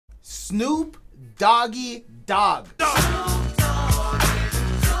Snoop Doggy Dogg.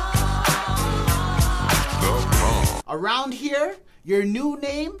 Around here, your new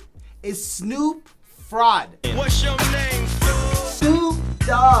name is Snoop Fraud. What's your name, Snoop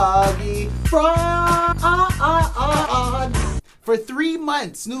Doggy Fraud. For 3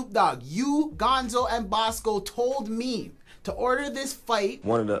 months, Snoop Dogg, you, Gonzoe, and Bosco told me to order this fight.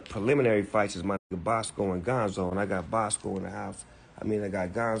 One of the preliminary fights is my nigga Bosco and Gonzoe, and I got Bosco in the house. I got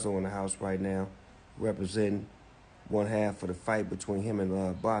Gonzoe in the house right now, representing one half for the fight between him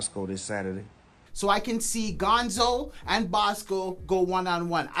and Bosco this Saturday. So I can see Gonzoe and Bosco go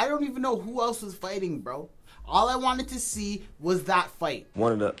one-on-one. I don't even know who else was fighting, bro. All I wanted to see was that fight.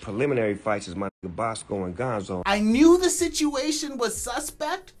 One of the preliminary fights is my nigga Bosco and Gonzoe. I knew the situation was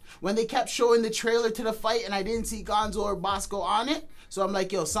suspect when they kept showing the trailer to the fight and I didn't see Gonzoe or Bosco on it. So I'm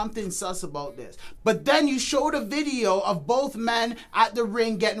like, yo, something's sus about this. But then you showed a video of both men at the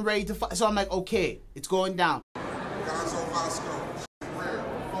ring getting ready to fight. So I'm like, okay, it's going down. Gonzoe, Bosco.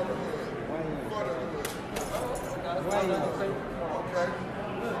 Okay.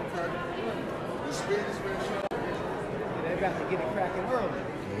 The speed is very short. They got to get it cracking early.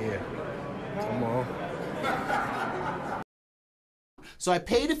 Yeah. Come on. So I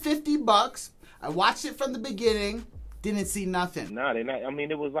paid the $50. I watched it from the beginning. Didn't see nothing. Nah, they not. I mean,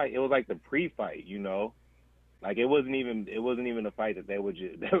 it was like the pre-fight, you know. Like it wasn't even a fight that they were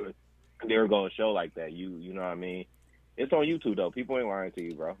gonna show like that. You know what I mean? It's on YouTube though. People ain't lying to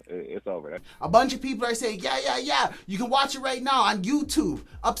you, bro. It's over. A bunch of people are saying, yeah. You can watch it right now on YouTube,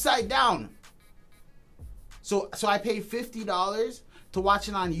 upside down. So I paid $50 to watch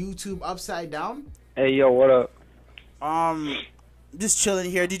it on YouTube upside down. Hey, yo, what up? Just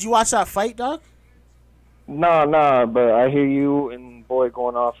chilling here. Did you watch that fight, dog? Nah, but I hear you and boy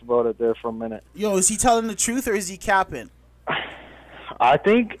going off about it there for a minute. Yo, is he telling the truth or is he capping? I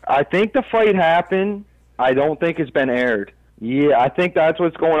think the fight happened. I don't think it's been aired. Yeah, I think that's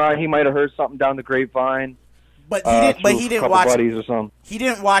what's going on. He might have heard something down the grapevine. But he didn't watch. Buddies or something. He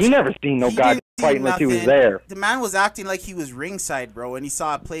didn't watch. He never seen no guy fight unless he was there. The man was acting like he was ringside, bro, and he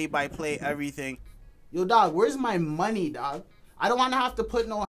saw play-by-play everything. Yo, dog, where's my money, dog? I don't want to have to put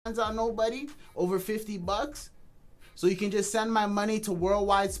no hands on nobody over $50. So you can just send my money to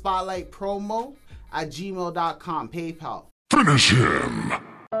Worldwide Spotlight Promo at gmail.com, PayPal. Finish him.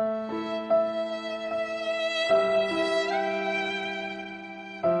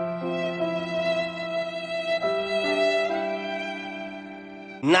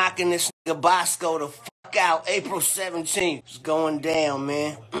 Knocking this nigga Bosco the fuck out April 17th. It's going down,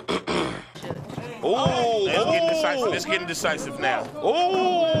 man. Let's get decisive now.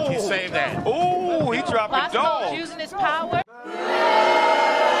 Oh, he saved that. Oh, he dropped the dog. Bosco's using his power.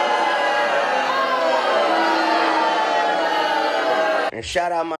 And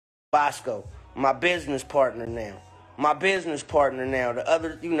shout out my Bosco, my business partner now. The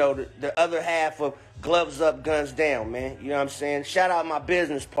other, the other half of Gloves Up, Guns Down, man. You know what I'm saying? Shout out my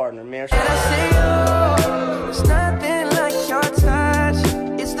business partner, man. And I say, oh, it's nothing like your touch.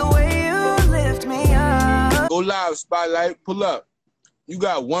 It's the way you lift me up. Go live, Spotlight. Pull up. You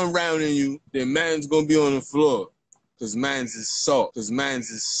got 1 round in you, then man's gonna be on the floor. Cause man's is soft.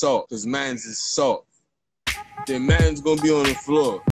 Then man's gonna be on the floor.